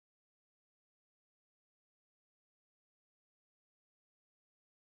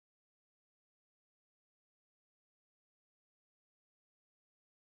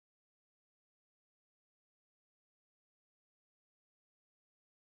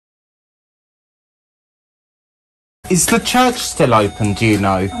Is the church still open, do you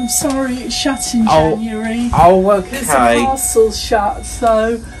know? I'm sorry, it's shut in January. Oh, okay. Because the castle's shut,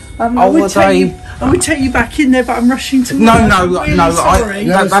 so I would take you back in there, but I'm rushing to work. No, sorry.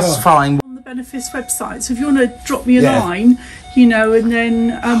 That's fine. On the Benefice website, so if you want to drop me a line, you know, and then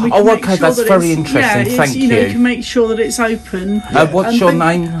we can make sure that's that very interesting. Thank you. You know, you can make sure that it's open. What's your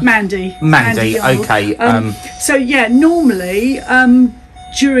name? Mandy. Mandy. Okay. So yeah, normally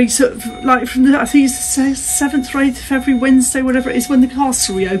during sort of like from the, I think it's the 7th or 8th of February, Wednesday, whatever it is, when the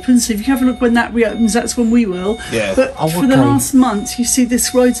castle reopens. So if you have a look when that reopens, that's when we will. Yeah. But for the last month, you see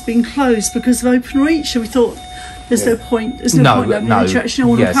this road's been closed because of Open Reach. So we thought there's no point. There's no point opening the church. No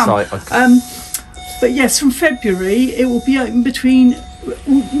one will come. But yes, from February it will be open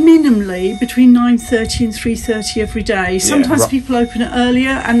minimally between 9:30 and 3:30 every day. Sometimes people open it earlier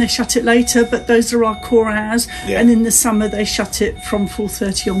and they shut it later, but those are our core hours. And in the summer they shut it from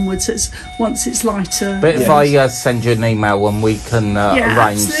 4:30 onwards. It's once it's lighter. But if I send you an email and we can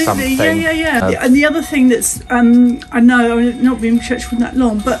arrange something. And the other thing that's I know I've not been in church for that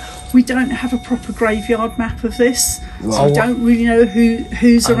long, but we don't have a proper graveyard map of this, so we don't really know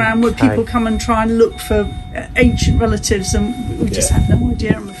who's around. Where people come and try and look for ancient relatives, and we just have no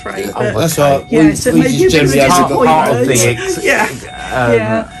idea, I'm afraid. But, that's right. So maybe you can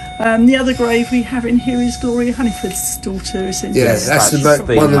the other grave we have in here is Gloria Honeyford's daughter. That's one of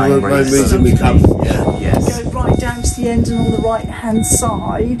the main reasons we come. Go right down to the end, and on the right hand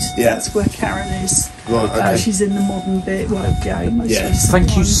side, that's where Caron is. She's in the modern bit.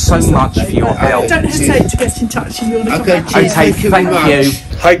 Thank you so much for your help. Don't hesitate to get in touch if you want to come back. Okay, thank you.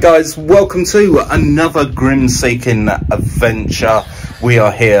 Hi guys, welcome to another Grim Seeking adventure. We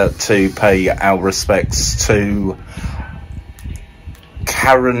are here to pay our respects to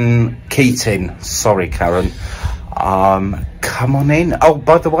Caron Keating. Sorry, Caron. Come on in. Oh,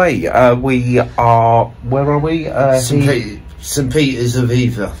 by the way, we are. Where are we? St. Peter's of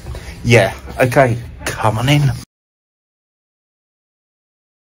Hever. Yeah. Okay. Come on in.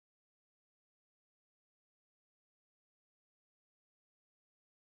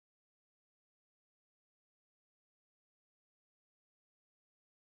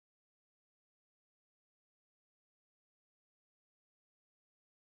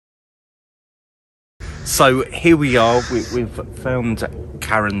 So here we are, we've found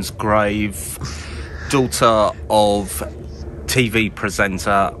Caron's grave, daughter of TV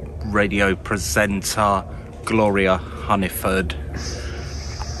presenter, radio presenter, Gloria Honeyford.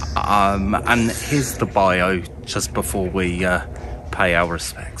 And here's the bio just before we pay our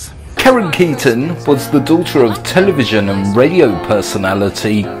respects. Caron Keating was the daughter of television and radio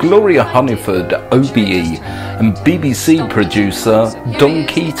personality Gloria Honeyford, OBE, and BBC producer Don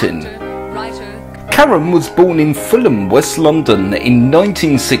Keating. Caron was born in Fulham, West London in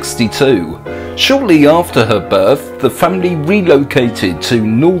 1962. Shortly after her birth, the family relocated to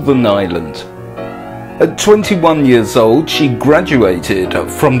Northern Ireland. At 21 years old, she graduated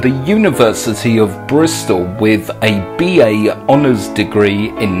from the University of Bristol with a BA Honours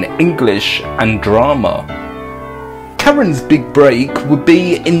degree in English and Drama. Caron's big break would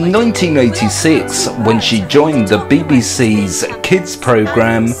be in 1986 when she joined the BBC's kids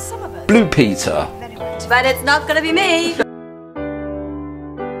programme Blue Peter. But it's not going to be me.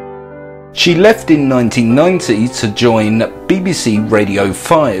 She left in 1990 to join BBC Radio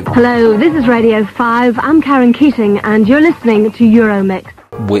 5. Hello, this is Radio 5. I'm Caron Keating and you're listening to Euromix,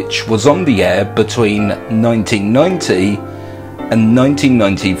 which was on the air between 1990 and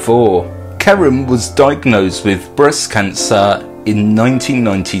 1994. Caron was diagnosed with breast cancer in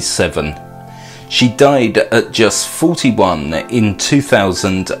 1997. She died at just 41 in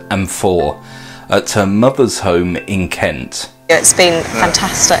 2004. At her mother's home in Kent. It's been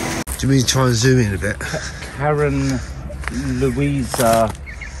fantastic. Do you mean try and zoom in a bit? Caron Louisa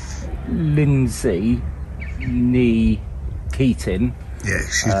Lindsay Nee Keating. Yeah,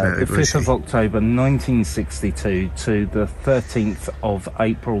 she's married. The 5th of October 1962 to the 13th of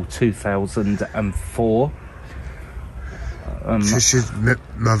April 2004. She's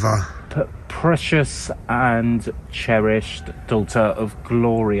mother. Precious and cherished daughter of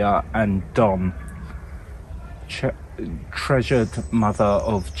Gloria and Don. Treasured mother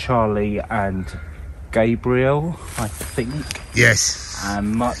of Charlie and Gabriel, I think. Yes.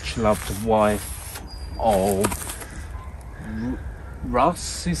 And much loved wife of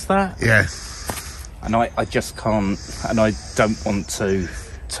Russ, is that? Yeah. And I just can't, and I don't want to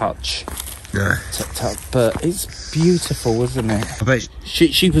touch. No. But it's beautiful, isn't it? I bet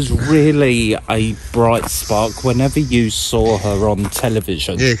she was really a bright spark whenever you saw her on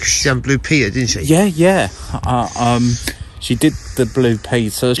television. Yeah, because she done Blue Peter, didn't she? Yeah. She did the Blue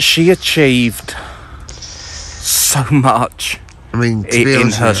Peter. She achieved so much. I mean,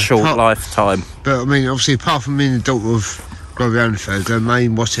 in her short lifetime. But I mean, obviously, apart from being the daughter of Gloria Huniford, her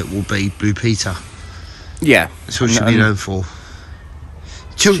main it will be Blue Peter. Yeah, that's what she'll be known for.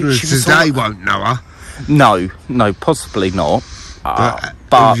 Children of today won't know her. No, possibly not. But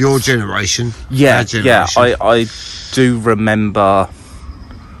of your generation, yeah, I do remember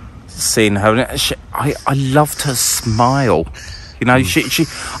seeing her. I loved her smile. You know, she.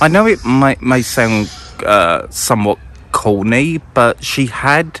 I know it may sound somewhat corny, but she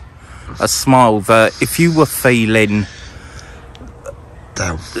had a smile that if you were feeling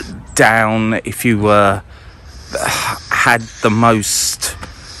down, if you were had the most,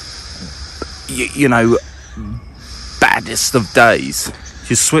 you know, baddest of days,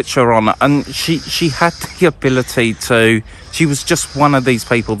 you switch her on, and she had the ability to. She was just one of these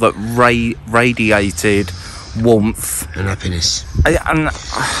people that radiated warmth and happiness. And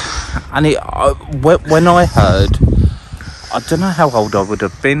when I heard, I don't know how old I would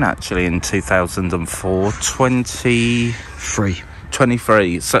have been actually in 2004, 23.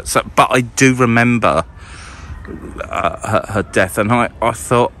 So, but I do remember her death, and I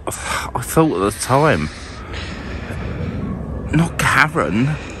thought at the time, not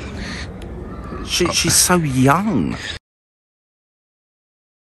Caron. She's so young.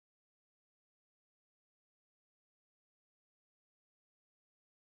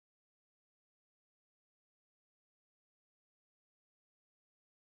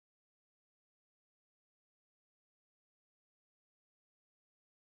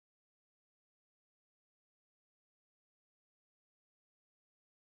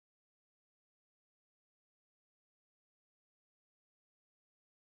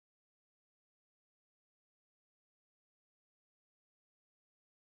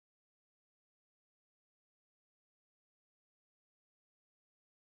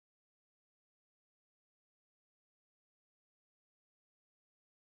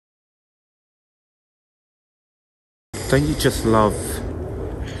 Don't you just love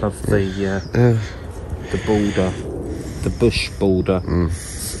the border, the bush border?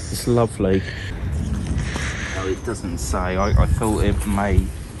 It's lovely. No, it doesn't say. I thought it may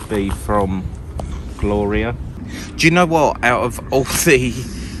be from Gloria. Do you know what? Out of all the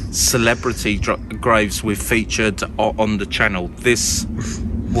celebrity graves we've featured on the channel, this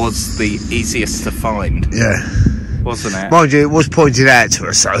was the easiest to find. Yeah. Wasn't it? Mind you, it was pointed out to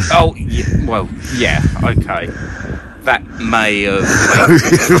us, so. Oh, yeah, well, yeah, okay. That may have...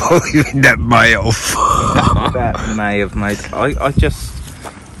 that may have. That may have made... I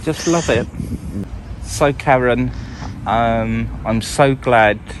just love it. So, Caron, I'm so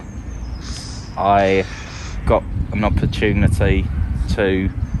glad I got an opportunity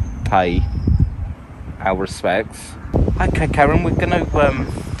to pay our respects. Okay, Caron, we're going to have a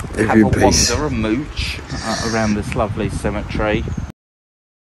wander, a mooch around this lovely cemetery.